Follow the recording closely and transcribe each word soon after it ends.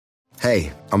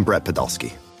Hey, I'm Brett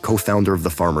Podolsky, co-founder of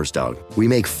The Farmer's Dog. We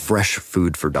make fresh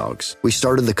food for dogs. We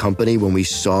started the company when we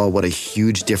saw what a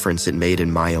huge difference it made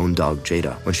in my own dog,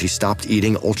 Jada, when she stopped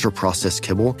eating ultra-processed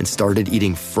kibble and started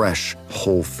eating fresh,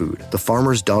 whole food. The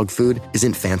Farmer's Dog food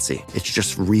isn't fancy. It's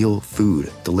just real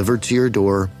food delivered to your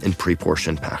door in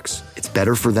pre-portioned packs. It's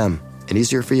better for them and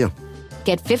easier for you.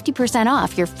 Get 50%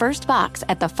 off your first box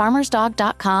at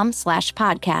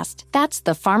thefarmersdog.com/podcast. That's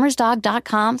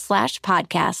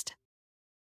thefarmersdog.com/podcast.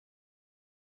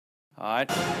 All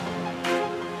right.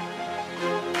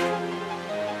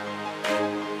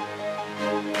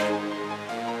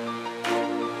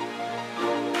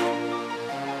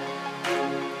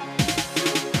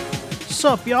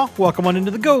 Sup, y'all? Welcome on into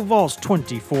the Go Vols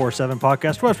 24/7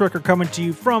 podcast. Wes Rucker coming to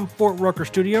you from Fort Rucker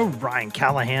Studio. Ryan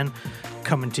Callahan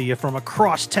coming to you from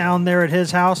across town there at his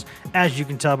house. As you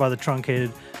can tell by the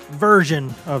truncated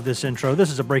version of this intro, this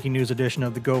is a breaking news edition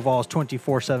of the Go Vols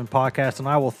 24/7 podcast, and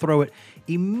I will throw it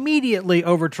immediately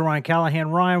over to Ryan Callahan.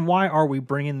 Ryan, why are we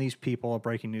bringing these people a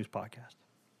breaking news podcast?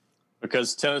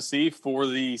 Because Tennessee, for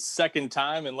the second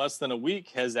time in less than a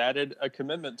week, has added a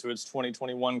commitment to its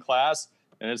 2021 class,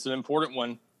 and it's an important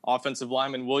one. Offensive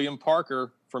lineman William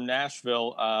Parker from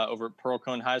Nashville over at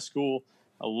Pearl-Cohn High School,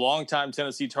 a longtime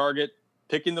Tennessee target,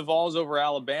 picking the Vols over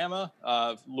Alabama.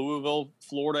 Louisville,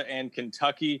 Florida, and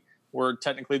Kentucky were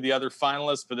technically the other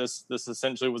finalists, but this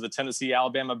essentially was a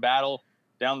Tennessee-Alabama battle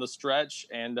down the stretch,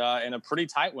 and a pretty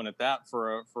tight one at that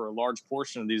for a large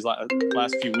portion of these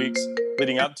last few weeks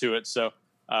leading up to it. So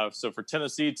for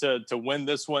Tennessee to win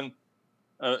this one,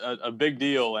 a big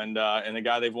deal, and a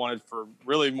guy they've wanted for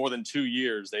really more than 2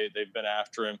 years. They've been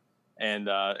after him, and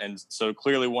so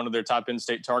clearly one of their top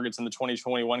in-state targets in the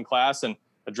 2021 class, and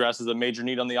addresses a major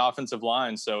need on the offensive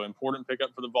line. So important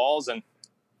pickup for the Vols, and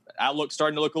outlook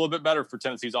starting to look a little bit better for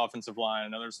Tennessee's offensive line. I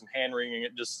know there's some hand-wringing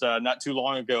just not too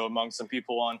long ago among some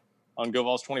people on Go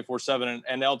Vols 24/7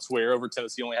 and elsewhere over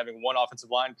Tennessee only having one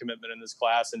offensive line commitment in this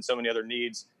class and so many other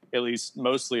needs, at least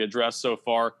mostly addressed so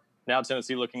far. Now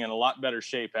Tennessee looking in a lot better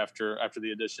shape after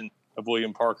the addition of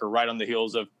William Parker, right on the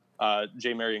heels of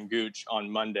J. Marion Gooch on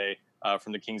Monday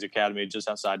from the Kings Academy just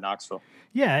outside Knoxville.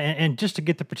 Yeah, and just to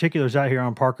get the particulars out here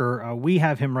on Parker, we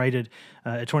have him rated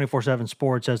at 24/7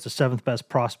 Sports as the 7th best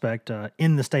prospect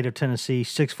in the state of Tennessee,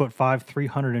 6'5",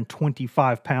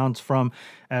 325 pounds from,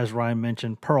 as Ryan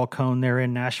mentioned, Pearl-Cohn there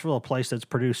in Nashville, a place that's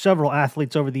produced several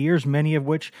athletes over the years, many of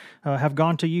which have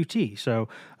gone to UT. So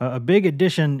a big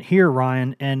addition here,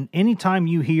 Ryan, and anytime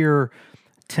you hear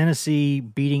Tennessee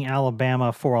beating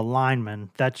Alabama for a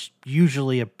lineman, that's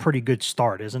usually a pretty good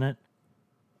start, isn't it?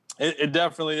 It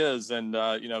definitely is, and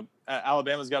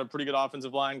Alabama's got a pretty good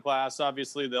offensive line class.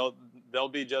 Obviously, they'll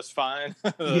be just fine.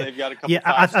 They've got a couple.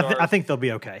 I think they'll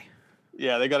be okay.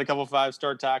 Yeah, they got a couple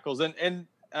 5-star tackles, and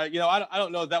I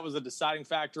don't know if that was a deciding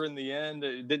factor in the end.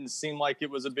 It didn't seem like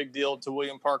it was a big deal to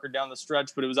William Parker down the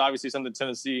stretch, but it was obviously something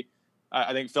Tennessee,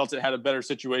 I think, felt it had a better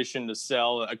situation to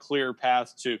sell, a clear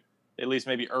path to at least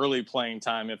maybe early playing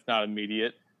time, if not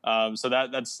immediate. So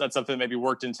that's something that maybe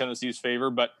worked in Tennessee's favor,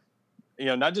 but.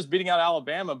 Not just beating out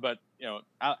Alabama, but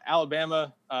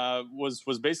Alabama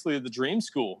was basically the dream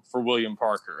school for William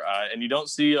Parker, and you don't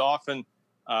see often,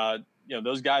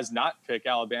 those guys not pick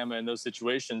Alabama in those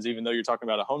situations. Even though you're talking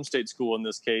about a home state school in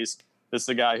this case, this is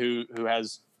a guy who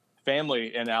has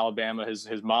family in Alabama.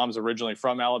 His mom's originally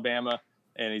from Alabama,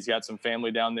 and he's got some family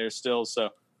down there still.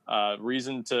 So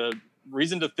reason to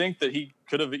think that he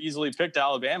could have easily picked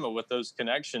Alabama with those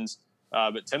connections.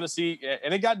 But Tennessee,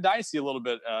 and it got dicey a little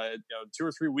bit, 2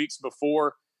 or 3 weeks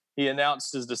before he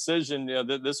announced his decision.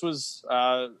 This was,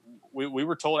 we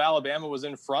were told Alabama was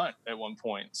in front at one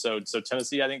point. So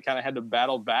Tennessee, I think, kind of had to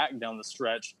battle back down the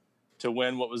stretch to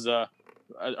win what was a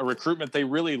recruitment they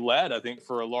really led, I think,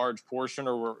 for a large portion,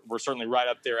 or were certainly right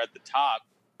up there at the top.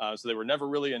 So they were never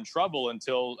really in trouble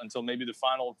until maybe the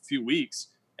final few weeks,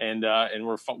 and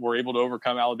were able to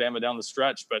overcome Alabama down the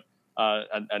stretch. But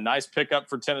a nice pickup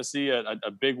for Tennessee,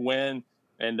 a big win,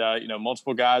 and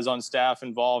multiple guys on staff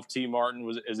involved. T. Martin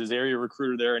is his area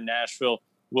recruiter there in Nashville.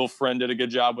 Will Friend did a good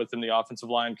job with him, the offensive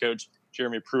line coach.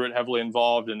 Jeremy Pruitt heavily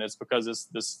involved, and it's because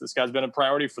this guy's been a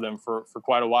priority for them for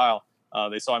quite a while.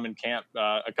 They saw him in camp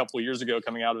a couple of years ago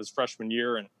coming out of his freshman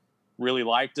year and really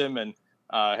liked him, and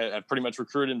have pretty much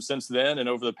recruited him since then. And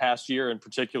over the past year in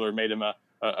particular, made him a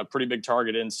pretty big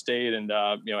target in state, and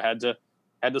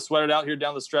had to sweat it out here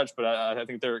down the stretch. But I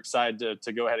think they're excited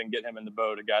to go ahead and get him in the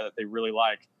boat, a guy that they really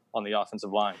like on the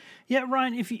offensive line. Yeah,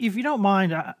 Ryan, if you don't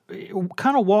mind,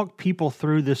 kind of walk people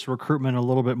through this recruitment a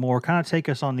little bit more, kind of take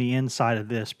us on the inside of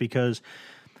this, because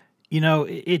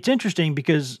It's interesting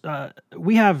because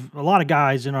we have a lot of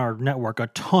guys in our network, a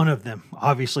ton of them,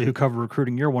 obviously, who cover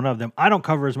recruiting. You're one of them. I don't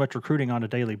cover as much recruiting on a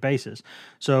daily basis.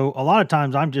 So a lot of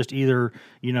times I'm just either,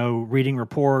 reading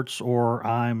reports or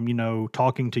I'm,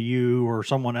 talking to you or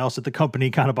someone else at the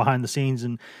company kind of behind the scenes.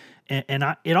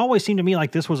 It always seemed to me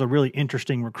like this was a really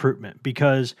interesting recruitment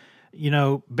because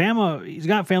Bama, he's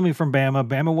got family from Bama.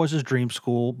 Bama was his dream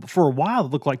school. For a while,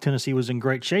 it looked like Tennessee was in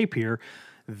great shape here.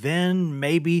 Then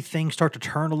maybe things start to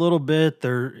turn a little bit.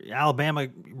 Alabama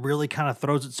really kind of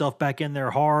throws itself back in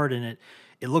there hard, and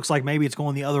it looks like maybe it's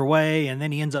going the other way. And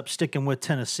then he ends up sticking with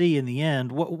Tennessee in the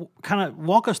end. What kind of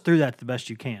walk us through that the best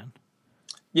you can?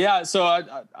 Yeah, so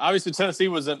obviously Tennessee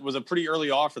was a pretty early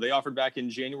offer. They offered back in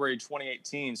January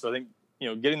 2018. So I think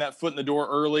getting that foot in the door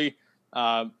early.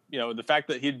 The fact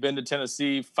that he'd been to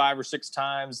Tennessee 5 or 6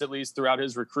 times at least throughout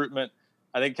his recruitment,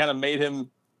 I think kind of made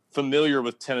him familiar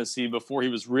with Tennessee before he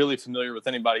was really familiar with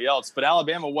anybody else. But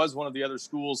Alabama was one of the other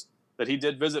schools that he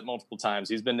did visit multiple times.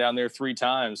 He's been down there 3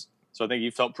 times. So I think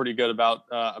he felt pretty good about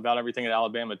everything at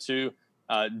Alabama too.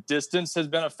 Distance has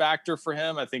been a factor for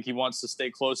him. I think he wants to stay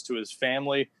close to his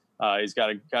family. He's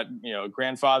got a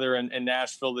grandfather in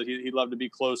Nashville that he'd love to be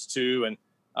close to. And,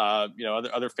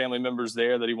 other family members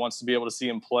there that he wants to be able to see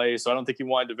him play. So I don't think he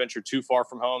wanted to venture too far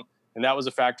from home. And that was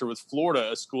a factor with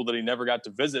Florida, a school that he never got to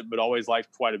visit, but always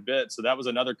liked quite a bit. So that was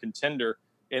another contender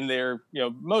in there,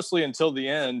 mostly until the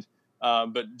end.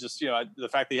 But just, the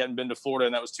fact that he hadn't been to Florida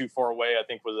and that was too far away, I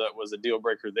think was a deal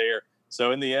breaker there.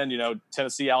 So in the end,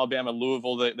 Tennessee, Alabama,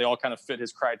 Louisville, they all kind of fit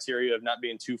his criteria of not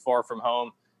being too far from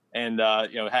home. And,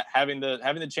 having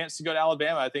the chance to go to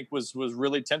Alabama, I think was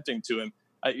really tempting to him.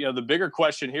 The bigger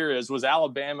question here was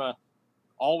Alabama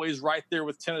always right there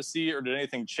with Tennessee, or did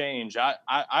anything change?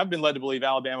 I've been led to believe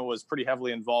Alabama was pretty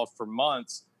heavily involved for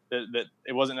months, that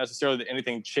it wasn't necessarily that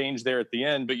anything changed there at the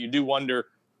end, but you do wonder,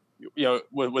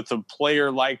 with a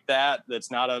player like that's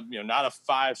not a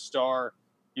 5-star,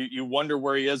 you wonder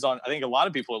where he is on. I think a lot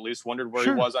of people at least wondered where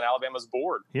he was on Alabama's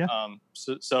board. Yeah.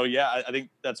 I think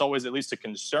that's always at least a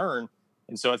concern.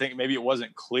 And so I think maybe it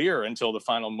wasn't clear until the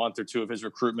final month or two of his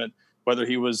recruitment whether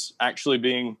he was actually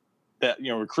being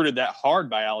recruited that hard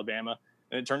by Alabama.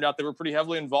 And it turned out they were pretty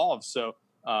heavily involved. So,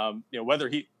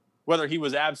 whether he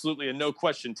was absolutely a no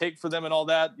question take for them and all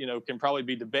that, can probably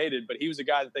be debated, but he was a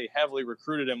guy that they heavily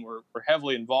recruited and were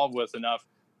heavily involved with enough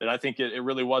that I think it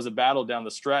really was a battle down the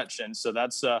stretch. And so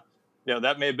that's,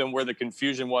 that may have been where the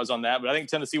confusion was on that, but I think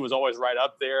Tennessee was always right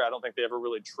up there. I don't think they ever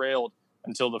really trailed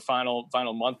until the final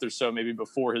month or so, maybe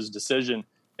before his decision.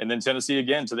 And then Tennessee,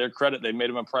 again, to their credit, they made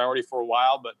him a priority for a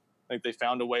while, but I think they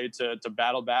found a way to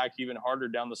battle back even harder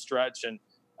down the stretch and,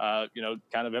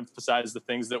 kind of emphasize the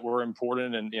things that were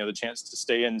important and, the chance to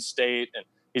stay in state. And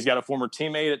he's got a former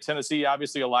teammate at Tennessee,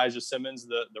 obviously Elijah Simmons,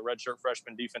 the redshirt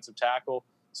freshman defensive tackle.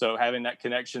 So having that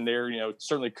connection there,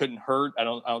 certainly couldn't hurt. I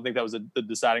don't think that was the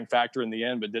deciding factor in the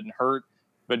end, but didn't hurt.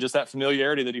 But just that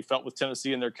familiarity that he felt with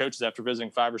Tennessee and their coaches after visiting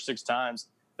 5 or 6 times,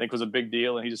 I think was a big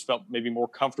deal. And he just felt maybe more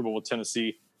comfortable with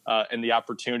Tennessee and the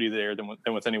opportunity there than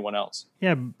with anyone else.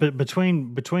 Yeah, but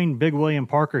between Big William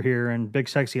Parker here and Big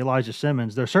Sexy Elijah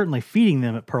Simmons, they're certainly feeding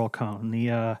them at Pearl Cone.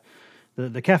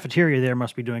 The cafeteria there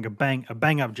must be doing a bang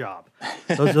up job.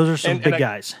 Those are some big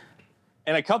guys,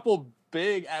 and a couple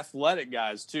big athletic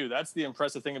guys too. That's the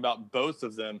impressive thing about both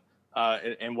of them,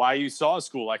 and why you saw a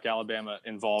school like Alabama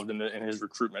involved in his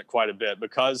recruitment quite a bit,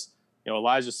 because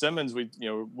Elijah Simmons, we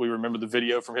remember the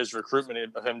video from his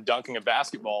recruitment of him dunking a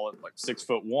basketball at like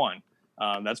 6'1".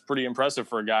 That's pretty impressive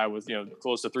for a guy with,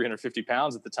 close to 350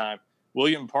 pounds at the time.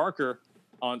 William Parker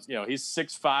he's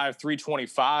 6'5",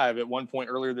 325 at one point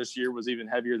earlier this year, was even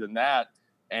heavier than that.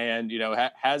 And,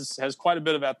 has quite a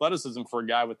bit of athleticism for a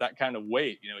guy with that kind of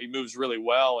weight. He moves really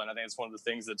well. And I think it's one of the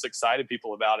things that's excited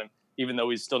people about him, even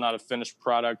though he's still not a finished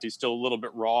product. He's still a little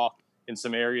bit raw in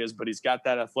some areas, but he's got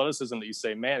that athleticism that you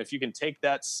say, man, if you can take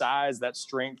that size, that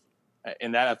strength,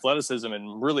 and that athleticism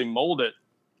and really mold it,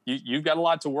 you've got a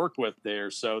lot to work with there.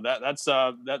 So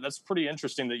that's pretty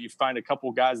interesting that you find a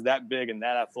couple guys that big and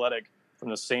that athletic from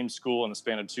the same school in the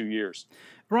span of 2 years.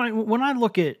 Ryan, when I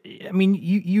look at,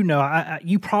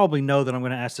 you probably know that I'm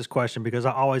going to ask this question because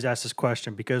I always ask this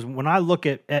question, because when I look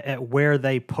at where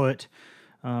they put,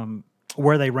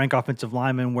 where they rank offensive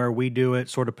linemen, where we do it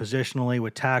sort of positionally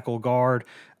with tackle, guard,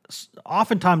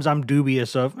 oftentimes I'm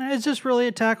dubious of, is this really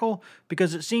a tackle?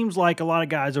 Because it seems like a lot of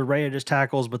guys are rated as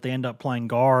tackles, but they end up playing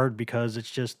guard because it's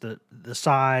just the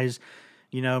size.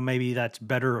 maybe that's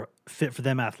better fit for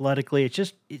them athletically.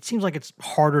 It seems like it's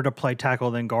harder to play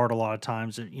tackle than guard a lot of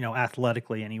times,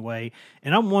 athletically anyway.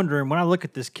 And I'm wondering, when I look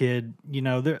at this kid,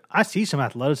 I see some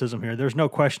athleticism here. There's no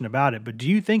question about it. But do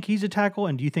you think he's a tackle,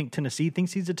 and do you think Tennessee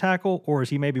thinks he's a tackle, or is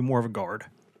he maybe more of a guard?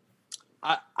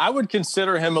 I would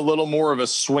consider him a little more of a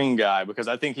swing guy, because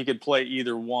I think he could play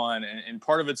either one. And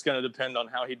part of it's going to depend on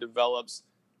how he develops,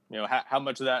 how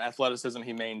much of that athleticism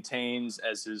he maintains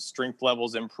as his strength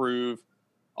levels improve,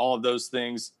 all of those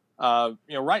things.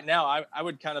 Right now I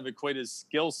would kind of equate his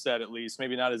skill set, at least,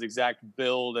 maybe not his exact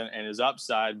build and his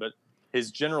upside, but his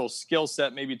general skill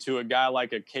set maybe to a guy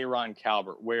like a K'Ron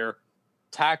Calvert, where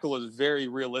tackle is very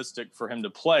realistic for him to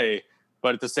play.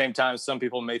 But at the same time, some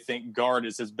people may think guard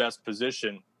is his best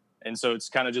position. And so it's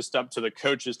kind of just up to the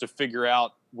coaches to figure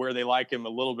out where they like him a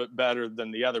little bit better than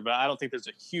the other. But I don't think there's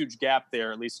a huge gap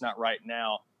there, at least not right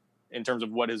now, in terms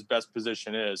of what his best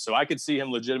position is. So I could see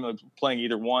him legitimately playing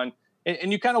either one.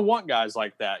 And you kind of want guys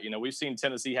like that. We've seen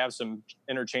Tennessee have some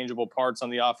interchangeable parts on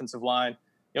the offensive line.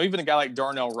 Even a guy like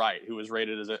Darnell Wright, who was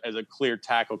rated as a clear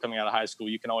tackle coming out of high school,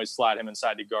 you can always slide him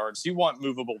inside to guard. So you want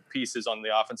movable pieces on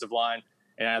the offensive line.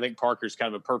 And I think Parker's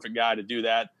kind of a perfect guy to do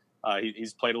that.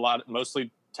 He's played a lot,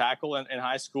 mostly tackle in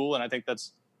high school, and I think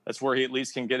that's where he at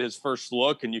least can get his first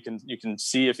look, and you can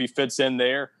see if he fits in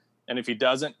there. And if he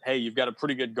doesn't, hey, you've got a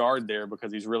pretty good guard there,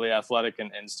 because he's really athletic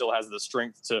and still has the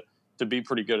strength to be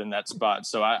pretty good in that spot.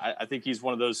 So I think he's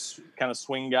one of those kind of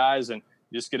swing guys, and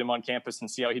just get him on campus and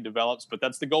see how he develops. But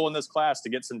that's the goal in this class, to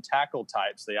get some tackle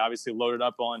types. They obviously loaded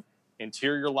up on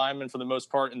interior linemen for the most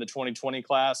part in the 2020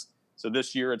 class. So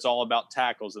this year it's all about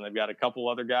tackles, and they've got a couple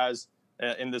other guys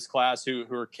in this class who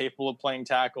are capable of playing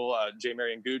tackle. J.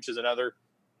 Marion Gooch is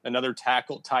another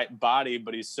tackle type body,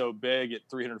 but he's so big at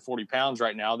 340 pounds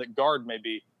right now that guard may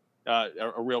be a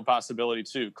real possibility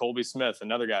too. Colby Smith,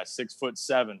 another guy,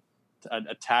 6'7",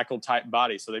 a tackle type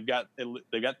body. So they've got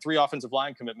 3 offensive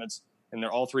line commitments, and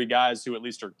they're all 3 guys who at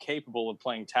least are capable of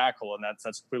playing tackle, and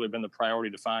that's clearly been the priority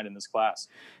to find in this class.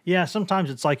 Yeah, sometimes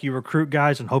it's like you recruit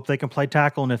guys and hope they can play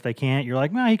tackle, and if they can't, you're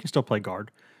like, he can still play guard.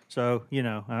 So,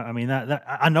 I mean, that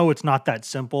I know it's not that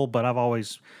simple, but I've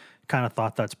always kind of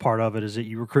thought that's part of it, is that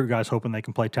you recruit guys hoping they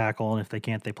can play tackle, and if they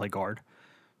can't, they play guard.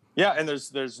 Yeah, and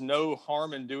there's no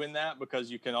harm in doing that, because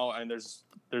you can and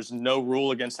there's no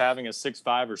rule against having a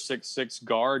 6'5" or 6'6"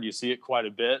 guard. You see it quite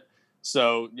a bit.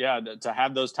 So yeah, to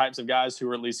have those types of guys who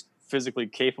are at least physically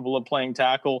capable of playing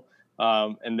tackle,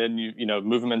 and then you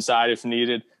move them inside if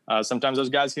needed. Sometimes those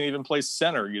guys can even play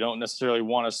center. You don't necessarily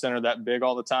want a center that big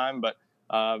all the time, but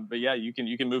yeah, you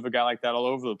can move a guy like that all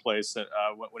over the place.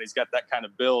 When he's got that kind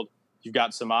of build, you've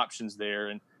got some options there.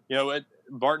 And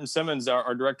Barton Simmons,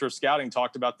 our director of scouting,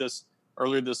 talked about this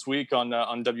earlier this week on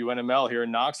WNML here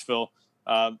in Knoxville,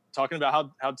 talking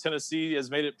about how Tennessee has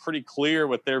made it pretty clear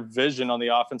with their vision on the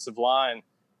offensive line.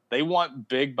 They want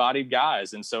big-bodied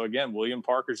guys. And so, again, William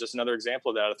Parker's just another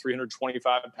example of that, a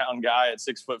 325-pound guy at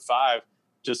 6'5",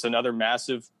 just another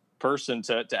massive person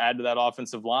to add to that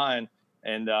offensive line.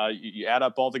 And you add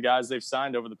up all the guys they've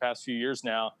signed over the past few years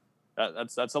now,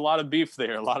 that's a lot of beef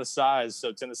there, a lot of size.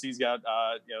 So Tennessee's got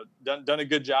done a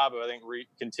good job of, I think,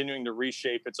 continuing to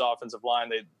reshape its offensive line.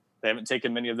 They haven't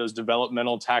taken many of those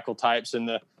developmental tackle types in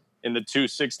the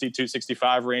 260,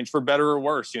 265 range, for better or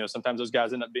worse. Sometimes those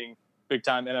guys end up being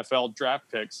big-time NFL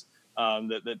draft picks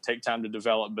that take time to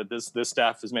develop. But this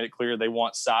staff has made it clear they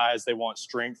want size, they want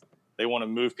strength, they want to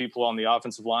move people on the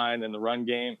offensive line and the run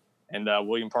game. And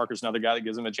William Parker's another guy that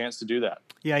gives them a chance to do that.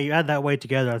 Yeah, you add that weight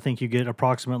together, I think you get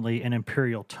approximately an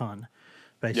imperial ton.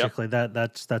 Basically, yep.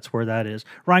 That's where that is.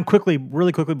 Ryan,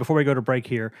 really quickly, before we go to break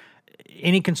here,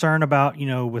 any concern about,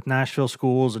 with Nashville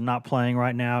schools and not playing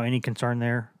right now? Any concern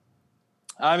there?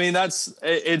 I mean,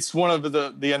 it's one of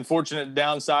the unfortunate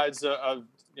downsides of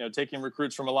taking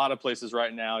recruits from a lot of places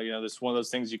right now. This is one of those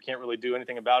things you can't really do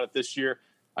anything about it this year.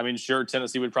 I mean, sure,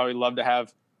 Tennessee would probably love to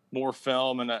have more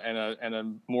film and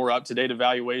a more up-to-date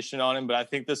evaluation on him. But I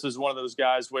think this is one of those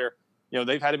guys where,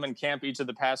 they've had him in camp each of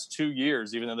the past 2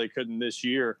 years, even though they couldn't this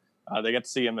year. They got to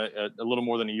see him a little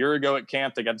more than a year ago at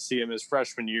camp. They got to see him his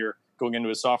freshman year going into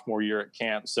his sophomore year at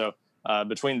camp. So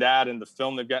between that and the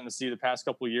film they've gotten to see the past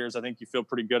couple of years, I think you feel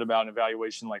pretty good about an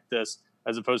evaluation like this,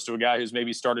 as opposed to a guy who's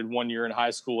maybe started 1 year in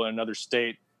high school in another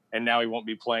state, and now he won't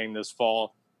be playing this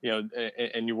fall.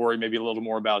 And you worry maybe a little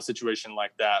more about a situation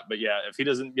like that. But yeah, if he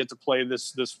doesn't get to play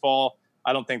this fall,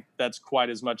 I don't think that's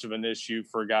quite as much of an issue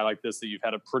for a guy like this that you've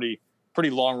had a pretty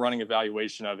long running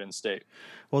evaluation of in state.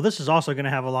 Well, this is also going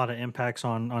to have a lot of impacts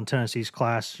on Tennessee's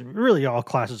class, really all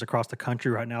classes across the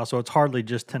country right now. So it's hardly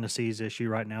just Tennessee's issue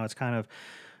right now. It's kind of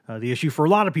the issue for a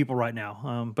lot of people right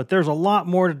now. But there's a lot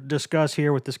more to discuss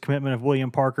here with this commitment of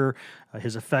William Parker,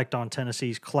 his effect on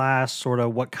Tennessee's class, sort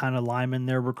of what kind of linemen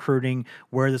they're recruiting,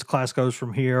 where this class goes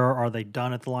from here. Are they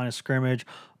done at the line of scrimmage?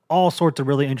 All sorts of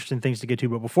really interesting things to get to.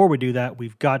 But before we do that,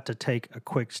 we've got to take a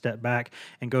quick step back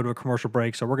and go to a commercial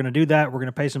break. So we're going to do that. We're going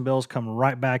to pay some bills, come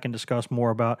right back and discuss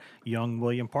more about young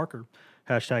William Parker.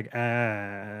 Hashtag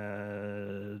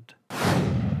ad.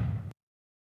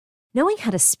 Knowing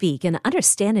how to speak and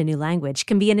understand a new language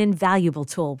can be an invaluable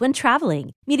tool when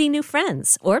traveling, meeting new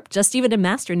friends, or just even to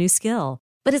master a new skill.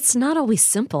 But it's not always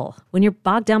simple when you're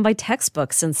bogged down by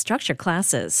textbooks and structured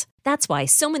classes. That's why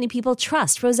so many people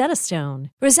trust Rosetta Stone.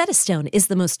 Rosetta Stone is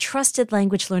the most trusted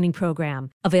language learning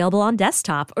program, available on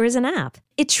desktop or as an app.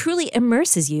 It truly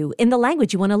immerses you in the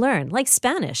language you want to learn, like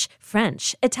Spanish,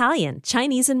 French, Italian,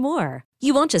 Chinese, and more.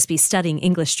 You won't just be studying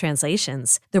English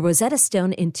translations. The Rosetta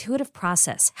Stone intuitive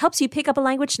process helps you pick up a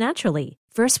language naturally,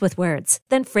 first with words,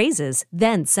 then phrases,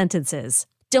 then sentences.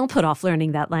 Don't put off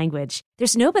learning that language.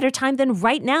 There's no better time than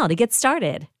right now to get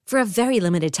started. For a very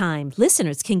limited time,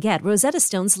 listeners can get Rosetta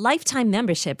Stone's lifetime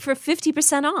membership for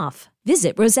 50% off.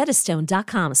 Visit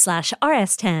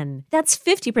rosettastone.com/rs10. That's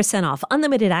 50% off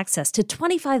unlimited access to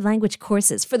 25 language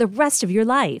courses for the rest of your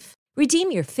life.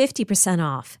 Redeem your 50%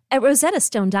 off at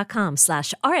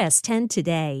rosettastone.com/rs10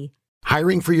 today.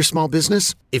 Hiring for your small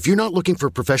business? If you're not looking for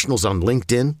professionals on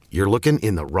LinkedIn, you're looking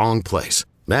in the wrong place.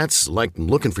 That's like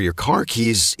looking for your car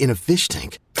keys in a fish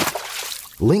tank.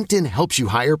 LinkedIn helps you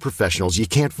hire professionals you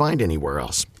can't find anywhere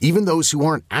else, even those who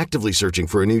aren't actively searching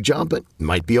for a new job but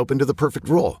might be open to the perfect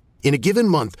role. In a given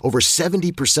month, over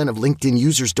 70% of LinkedIn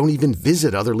users don't even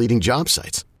visit other leading job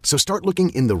sites. So start looking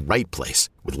in the right place.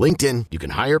 With LinkedIn, you can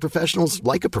hire professionals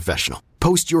like a professional.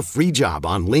 Post your free job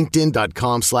on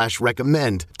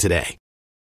linkedin.com/recommend today.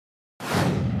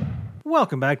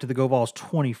 Welcome back to the Go Vols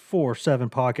 24/7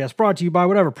 podcast, brought to you by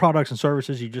whatever products and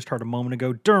services you just heard a moment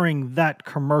ago during that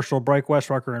commercial break. Wes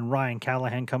Rucker and Ryan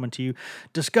Callahan coming to you,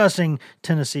 discussing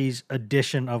Tennessee's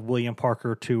addition of William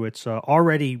Parker to its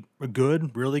already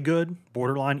good, really good,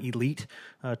 borderline elite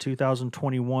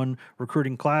 2021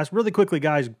 recruiting class. Really quickly,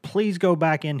 guys, please go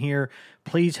back in here.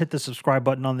 Please hit the subscribe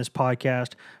button on this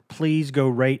podcast. Please go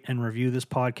rate and review this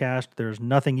podcast. There's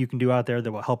nothing you can do out there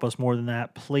that will help us more than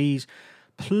that. Please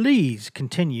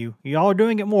continue. Y'all are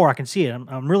doing it more. I can see it.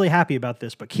 I'm really happy about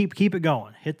this, but keep it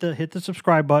going. Hit the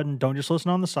subscribe button. Don't just listen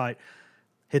on the site.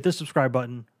 Hit the subscribe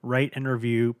button, rate and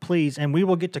review, please. And we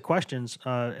will get to questions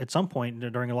at some point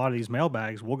during a lot of these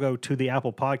mailbags. We'll go to the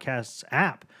Apple Podcasts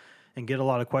app and get a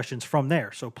lot of questions from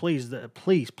there. So please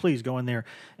go in there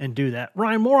and do that.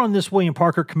 Ryan, more on this William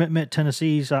Parker commitment.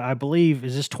 Tennessee's, I believe,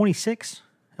 is this 26?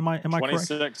 Am I 26.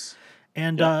 Correct?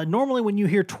 And normally when you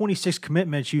hear 26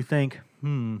 commitments, you think,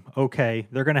 okay,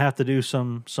 they're going to have to do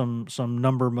some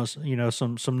number,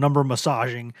 some number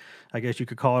massaging, I guess you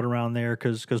could call it, around there,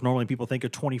 because normally people think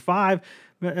of 25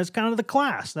 as kind of the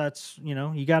class. That's,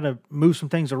 you got to move some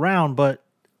things around, but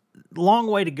long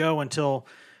way to go until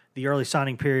the early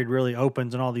signing period really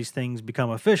opens and all these things become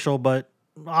official. But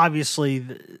obviously,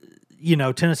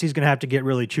 Tennessee's going to have to get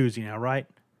really choosy now, right?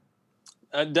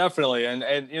 Definitely.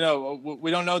 And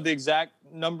we don't know the exact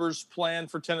numbers planned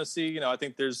for Tennessee. I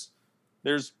think there's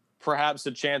perhaps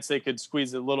a chance they could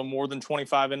squeeze a little more than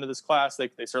 25 into this class. They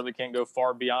certainly can't go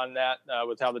far beyond that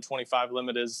with how the 25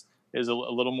 limit is a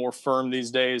little more firm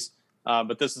these days.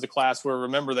 But this is a class where,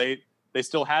 remember, they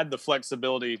still had the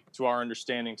flexibility, to our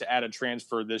understanding, to add a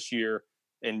transfer this year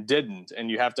and didn't. And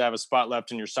you have to have a spot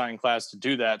left in your signing class to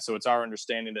do that. So it's our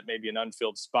understanding that maybe an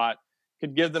unfilled spot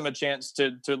could give them a chance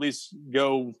to at least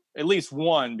go at least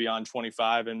one beyond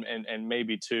 25 and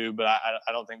maybe two, but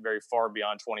I don't think very far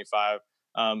beyond 25.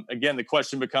 Again, the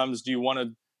question becomes, do you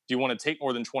want to take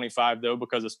more than 25 though?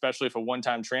 Because especially if a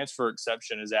one-time transfer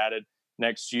exception is added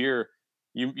next year,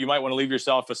 you might want to leave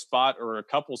yourself a spot or a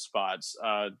couple spots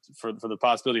for the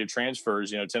possibility of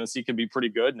transfers. Tennessee could be pretty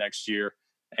good next year,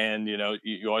 and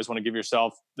you always want to give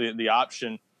yourself the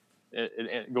option.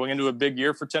 Going into a big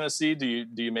year for Tennessee, do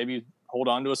you maybe hold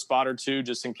on to a spot or two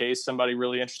just in case somebody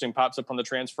really interesting pops up on the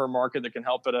transfer market that can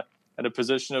help at a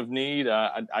position of need?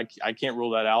 I can't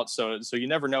rule that out. So you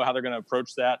never know how they're going to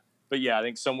approach that. But yeah, I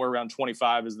think somewhere around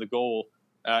 25 is the goal,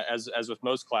 as with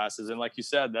most classes. And like you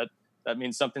said, that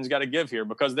means something's got to give here,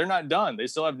 because they're not done. They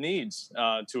still have needs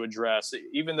to address.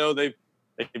 Even though they've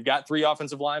got 3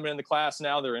 offensive linemen in the class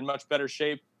now, they're in much better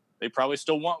shape. They probably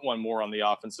still want one more on the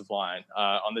offensive line.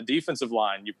 On the defensive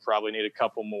line, you probably need a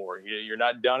couple more. You're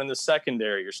not done in the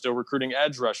secondary. You're still recruiting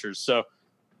edge rushers. So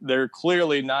they're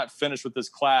clearly not finished with this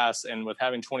class. And with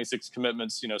having 26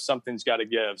 commitments, something's got to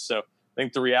give. So I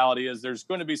think the reality is there's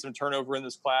going to be some turnover in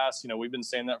this class. We've been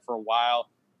saying that for a while.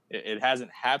 It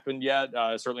hasn't happened yet,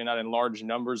 certainly not in large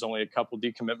numbers, only a couple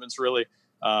decommitments really.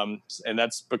 And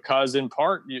that's because in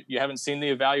part you haven't seen the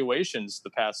evaluations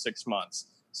the past 6 months.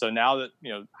 So now that,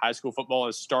 high school football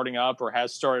is starting up or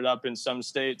has started up in some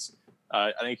states,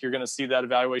 I think you're going to see that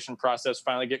evaluation process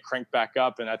finally get cranked back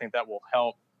up. And I think that will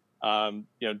help,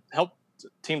 help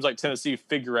teams like Tennessee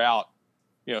figure out,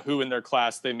 who in their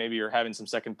class they maybe are having some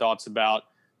second thoughts about,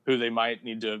 who they might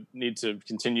need to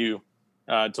continue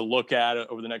to look at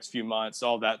over the next few months,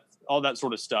 all that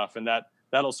sort of stuff. And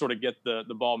that'll sort of get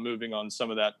the ball moving on some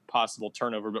of that possible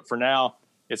turnover. But for now,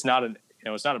 it's not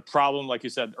a problem. Like you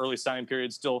said, early signing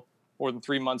period still more than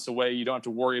 3 months away. You don't have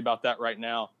to worry about that right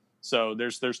now. So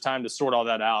there's time to sort all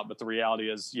that out. But the reality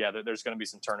is, there's going to be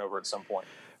some turnover at some point.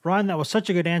 Ryan, that was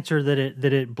such a good answer that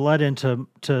it bled into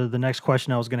the next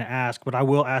question I was going to ask, but I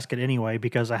will ask it anyway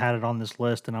because I had it on this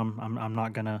list, and I'm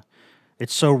not gonna.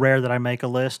 It's so rare that I make a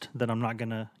list that I'm not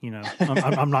gonna,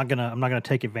 I'm not gonna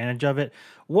take advantage of it.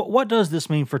 What does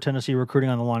this mean for Tennessee recruiting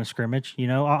on the line of scrimmage?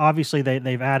 Obviously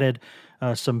they've added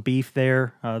some beef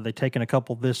there. They've taken a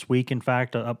couple this week, in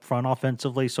fact, up front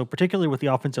offensively. So particularly with the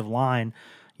offensive line,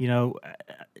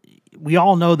 we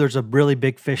all know there's a really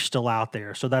big fish still out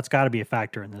there. So that's got to be a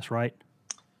factor in this, right?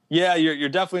 Yeah, you're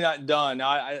definitely not done. Now,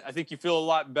 I think you feel a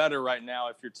lot better right now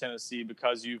if you're Tennessee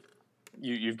because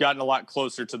you've gotten a lot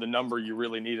closer to the number you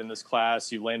really need in this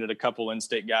class. You landed a couple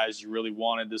in-state guys you really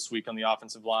wanted this week on the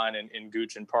offensive line in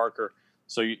Gooch and Parker.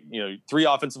 So, 3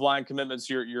 offensive line commitments,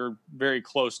 you're very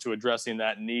close to addressing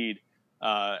that need.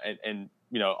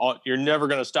 You're never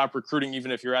going to stop recruiting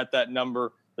even if you're at that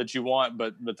number that you want.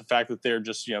 But the fact that they're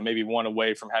just, maybe one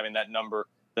away from having that number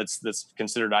that's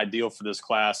considered ideal for this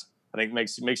class, I think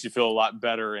makes you feel a lot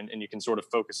better. And you can sort of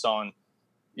focus on,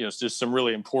 just some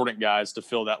really important guys to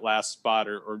fill that last spot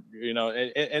or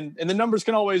and the numbers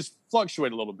can always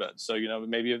fluctuate a little bit. So,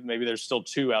 maybe there's still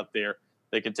 2 out there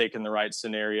they could take in the right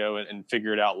scenario and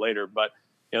figure it out later. But,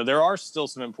 there are still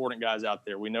some important guys out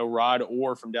there. We know Rod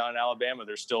Orr from down in Alabama.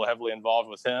 They're still heavily involved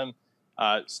with him.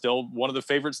 Still one of the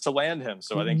favorites to land him.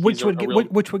 So I think which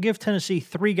would give Tennessee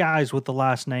 3 guys with the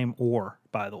last name Orr,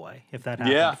 by the way, if that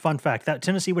happened. Yeah. Fun fact, that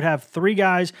Tennessee would have 3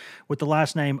 guys with the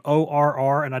last name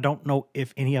ORR, and I don't know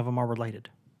if any of them are related.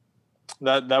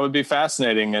 That would be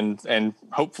fascinating and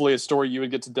hopefully a story you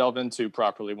would get to delve into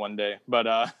properly one day. But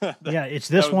it's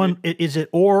this one. Is it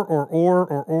Orr or Orr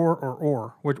or Orr or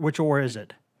Orr? Which Orr is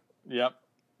it? Yep.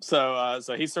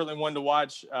 So he's certainly one to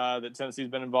watch that Tennessee's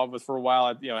been involved with for a while.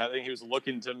 I think he was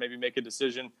looking to maybe make a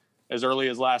decision as early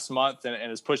as last month and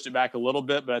has pushed it back a little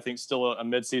bit, but I think still a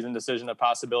midseason decision, a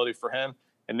possibility for him.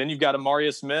 And then you've got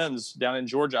Amarius Mims down in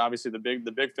Georgia, obviously the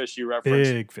big fish you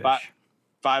referenced. Big fish.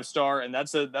 5-star, and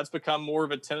that's become more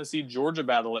of a Tennessee-Georgia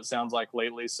battle, it sounds like,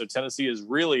 lately. So Tennessee is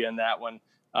really in that one.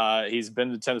 He's been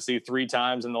to Tennessee 3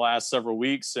 times in the last several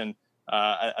weeks, and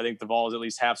I think the Vols at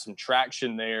least have some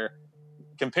traction there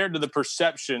compared to the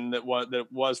perception that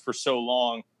was for so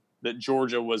long that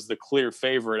Georgia was the clear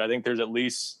favorite. I think there's at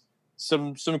least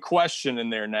some question in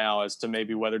there now as to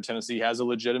maybe whether Tennessee has a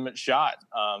legitimate shot.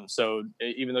 So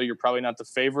even though you're probably not the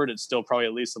favorite, it's still probably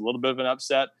at least a little bit of an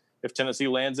upset. If Tennessee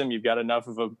lands him, you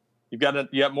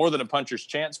have more than a puncher's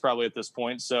chance probably at this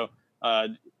point. So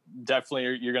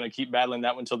definitely you're going to keep battling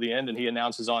that one till the end. And he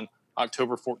announces on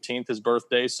October 14th, his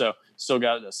birthday. So still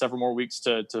got several more weeks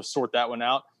to sort that one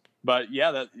out. But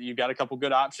yeah, you've got a couple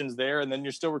good options there, and then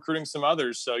you're still recruiting some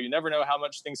others. So you never know how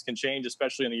much things can change,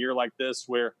 especially in a year like this,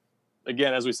 where,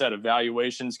 again, as we said,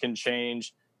 evaluations can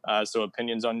change. So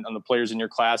opinions on the players in your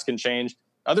class can change.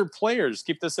 Other players,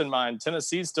 keep this in mind.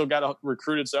 Tennessee's still got to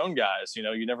recruit its own guys.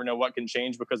 You never know what can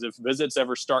change because if visits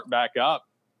ever start back up,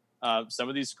 some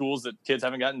of these schools that kids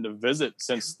haven't gotten to visit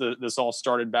since this all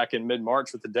started back in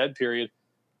mid-March with the dead period,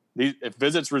 if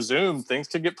visits resume, things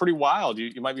could get pretty wild.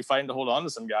 You might be fighting to hold on to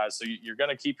some guys. So you're going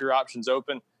to keep your options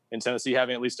open. In Tennessee,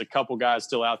 having at least a couple guys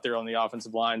still out there on the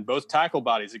offensive line, both tackle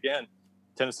bodies. Again,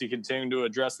 Tennessee continuing to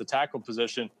address the tackle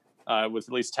position with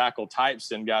at least tackle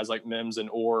types and guys like Mims and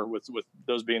Orr, with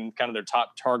those being kind of their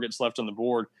top targets left on the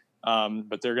board.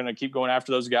 But they're going to keep going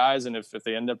after those guys. And if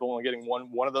they end up only getting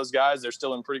one of those guys, they're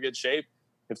still in pretty good shape.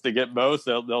 If they get both,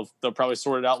 they'll probably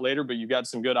sort it out later. But you've got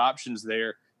some good options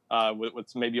there.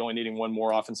 With maybe only needing one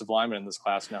more offensive lineman in this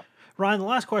class now. Ryan, the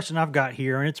last question I've got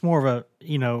here, and it's more of a,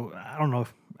 I don't know,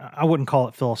 I wouldn't call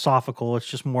it philosophical. It's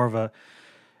just more of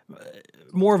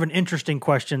an interesting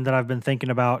question that I've been thinking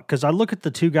about, because I look at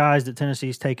the 2 guys that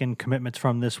Tennessee's taken commitments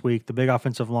from this week, the big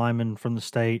offensive lineman from the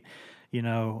state,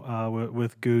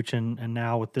 with Gooch and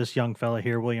now with this young fella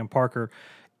here, William Parker.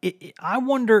 I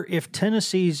wonder if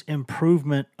Tennessee's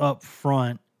improvement up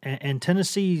front and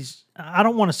Tennessee's, I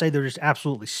don't want to say they're just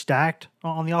absolutely stacked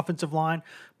on the offensive line,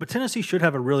 but Tennessee should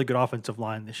have a really good offensive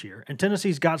line this year. And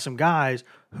Tennessee's got some guys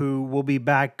who will be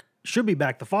back, should be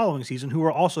back the following season, who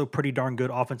are also pretty darn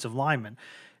good offensive linemen.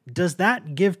 Does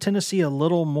that give Tennessee a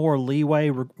little more leeway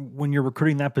when you're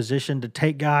recruiting that position to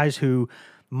take guys who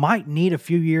might need a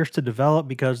few years to develop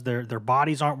because their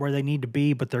bodies aren't where they need to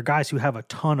be, but they're guys who have a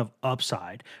ton of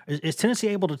upside? Is Tennessee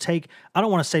able to take, I don't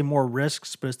want to say more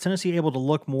risks, but is Tennessee able to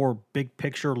look more big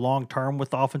picture long-term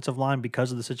with the offensive line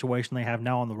because of the situation they have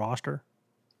now on the roster?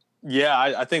 Yeah,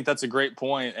 I think that's a great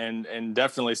point, and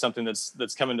definitely something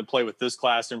that's come into play with this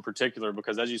class in particular,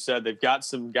 because as you said, they've got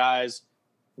some guys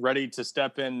ready to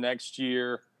step in next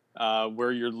year.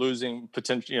 Where you're losing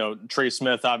potential, Trey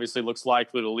Smith obviously looks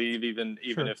likely to leave, even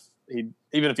Sure.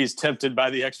 if he's tempted by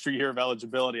the extra year of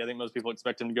eligibility. I think most people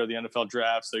expect him to go to the NFL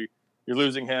draft, so you're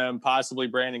losing him. Possibly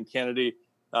Brandon Kennedy,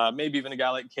 maybe even a guy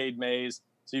like Cade Mays.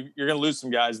 So you're going to lose some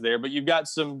guys there, but you've got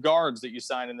some guards that you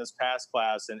signed in this past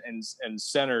class and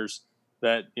centers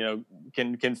that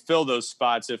can fill those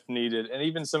spots if needed, and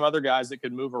even some other guys that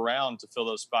could move around to fill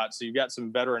those spots. So you've got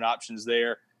some veteran options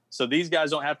there. So these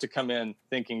guys don't have to come in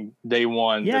thinking day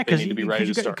one that they need to be ready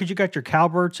to start. Because you got your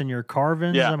Calverts and your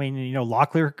Carvins. Yeah. I mean,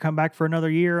 Locklear could come back for another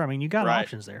year. I mean, you got Right.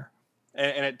 options there.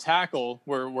 And at tackle,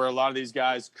 where a lot of these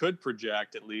guys could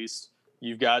project at least,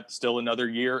 you've got still another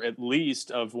year at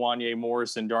least of Wanye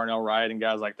Morris and Darnell Wright and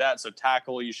guys like that. So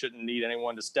tackle, you shouldn't need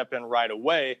anyone to step in right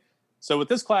away. So what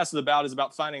this class is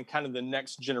about finding kind of the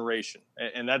next generation.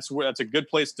 And that's a good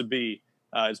place to be.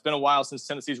 It's been a while since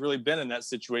Tennessee's really been in that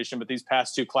situation, but these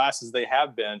past two classes they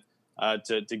have been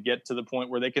to get to the point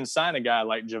where they can sign a guy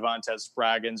like Javonte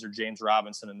Spraggins or James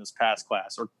Robinson in this past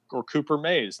class, or Cooper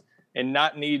Mays, and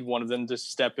not need one of them to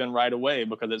step in right away,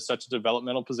 because it's such a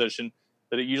developmental position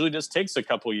that it usually just takes a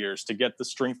couple years to get the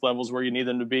strength levels where you need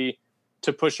them to be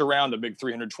to push around a big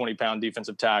 320-pound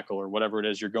defensive tackle or whatever it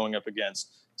is you're going up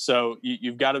against. So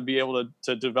you've got to be able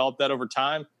to develop that over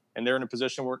time. And they're in a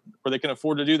position where they can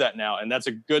afford to do that now. And that's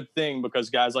a good thing, because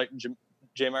guys like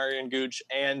J-Marion Gooch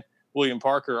and William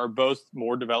Parker are both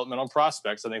more developmental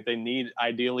prospects. I think they need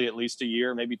ideally at least a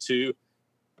year, maybe two,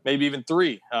 maybe even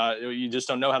three. You just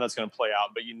don't know how that's going to play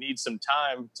out, but you need some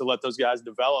time to let those guys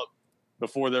develop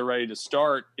before they're ready to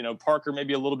start. Parker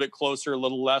maybe a little bit closer, a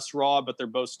little less raw, but they're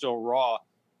both still raw.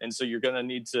 And so you're going to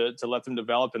need to let them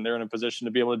develop, and they're in a position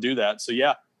to be able to do that. So,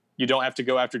 yeah. You don't have to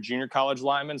go after junior college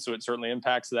linemen, so it certainly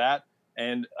impacts that.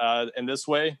 And in this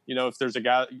way, if there's a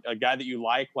guy that you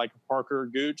like Parker or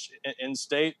Gooch in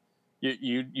state,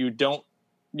 you're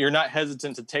not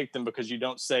hesitant to take them, because you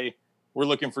don't say we're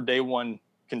looking for day one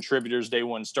contributors, day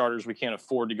one starters. We can't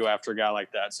afford to go after a guy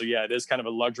like that. So yeah, it is kind of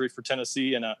a luxury for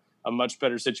Tennessee, and a much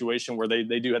better situation where they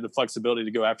do have the flexibility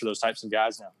to go after those types of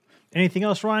guys now. Anything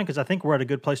else, Ryan? Because I think we're at a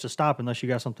good place to stop, unless you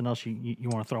got something else you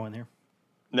want to throw in there.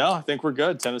 No, I think we're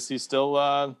good. Tennessee's still,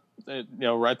 right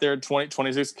there,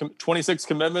 26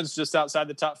 commitments, just outside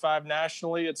the top 5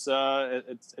 nationally. It's a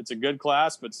good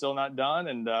class, but still not done.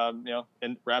 And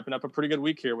and wrapping up a pretty good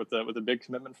week here with a big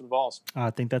commitment for the Vols. I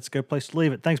think that's a good place to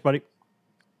leave it. Thanks, buddy.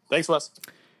 Thanks, Wes.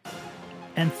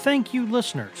 And thank you,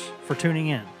 listeners, for tuning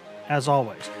in. As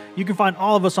always, you can find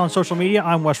all of us on social media.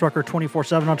 I'm Wes Rucker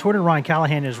 24/7 on Twitter. Ryan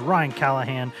Callahan is Ryan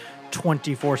Callahan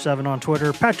 24/7 on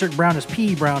Twitter. Patrick Brown is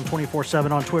P Brown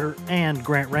 24/7 on Twitter, and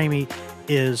Grant Ramey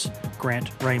is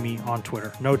Grant Ramey on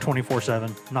Twitter. No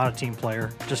 24/7, not a team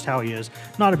player, just how he is.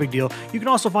 Not a big deal. You can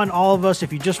also find all of us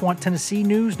if you just want Tennessee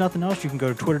news, nothing else. You can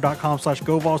go to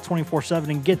twitter.com/GoVols247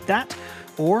 and get that,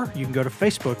 or you can go to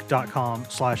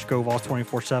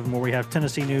facebook.com/GoVols247 where we have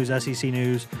Tennessee news, SEC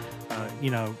news,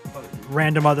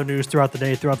 random other news throughout the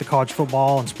day, throughout the college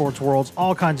football and sports worlds,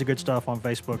 all kinds of good stuff on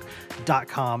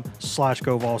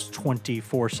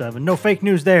facebook.com/GoVols247. No fake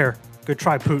news there. Good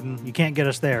try, Putin. You can't get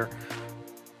us there.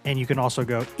 And you can also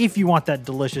go, if you want that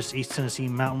delicious East Tennessee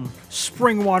mountain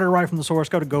spring water right from the source,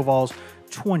 go to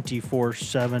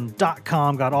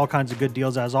GoVols247.com. Got all kinds of good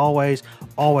deals as always.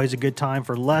 Always a good time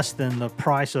for less than the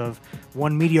price of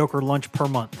one mediocre lunch per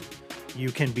month.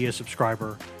 You can be a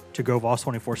subscriber to GoVols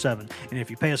 24/7. And if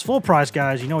you pay us full price,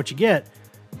 guys, you know what you get.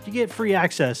 You get free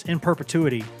access in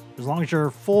perpetuity. As long as you're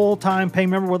a full-time paying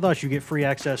member with us, you get free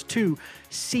access to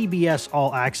CBS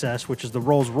All Access, which is the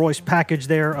Rolls-Royce package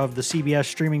there of the CBS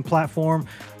streaming platform.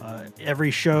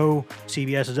 Every show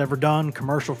CBS has ever done,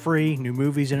 commercial-free, new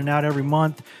movies in and out every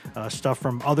month, stuff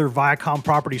from other Viacom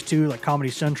properties too, like Comedy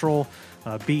Central,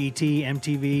 BET,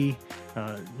 MTV,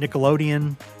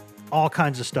 Nickelodeon, all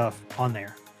kinds of stuff on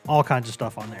there.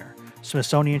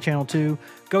 Smithsonian Channel 2.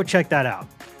 Go check that out.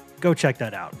 Go check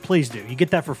that out. Please do. You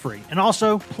get that for free. And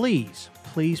also, please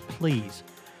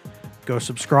go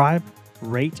subscribe,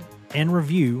 rate, and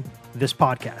review this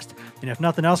podcast. And if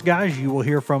nothing else, guys, you will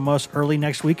hear from us early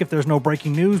next week if there's no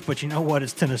breaking news. But you know what?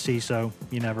 It's Tennessee, so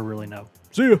you never really know.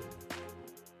 See ya.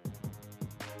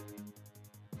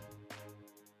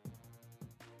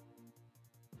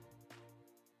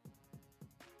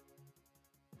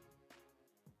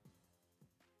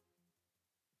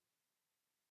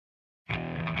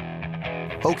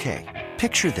 Okay,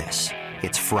 picture this.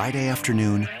 It's Friday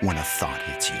afternoon when a thought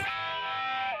hits you.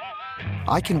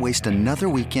 I can waste another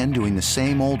weekend doing the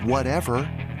same old whatever,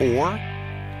 or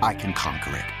I can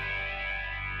conquer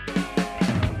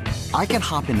it. I can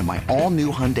hop into my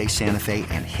all-new Hyundai Santa Fe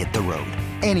and hit the road.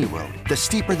 Any road. The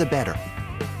steeper, the better.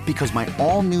 Because my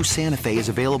all-new Santa Fe is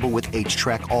available with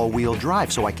H-Track all-wheel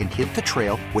drive, so I can hit the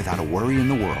trail without a worry in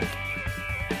the world.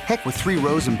 Heck, with 3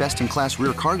 rows and best-in-class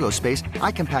rear cargo space,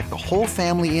 I can pack the whole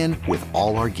family in with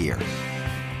all our gear.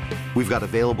 We've got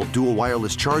available dual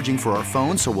wireless charging for our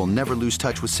phones, so we'll never lose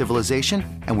touch with civilization,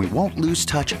 and we won't lose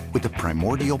touch with the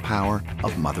primordial power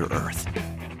of Mother Earth.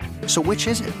 So which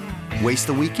is it? Waste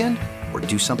the weekend or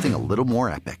do something a little more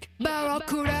epic?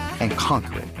 And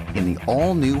conquer it in the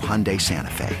all-new Hyundai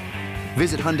Santa Fe.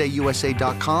 Visit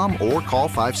HyundaiUSA.com or call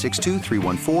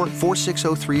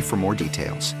 562-314-4603 for more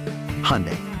details.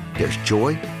 Hyundai, there's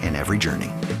joy in every journey.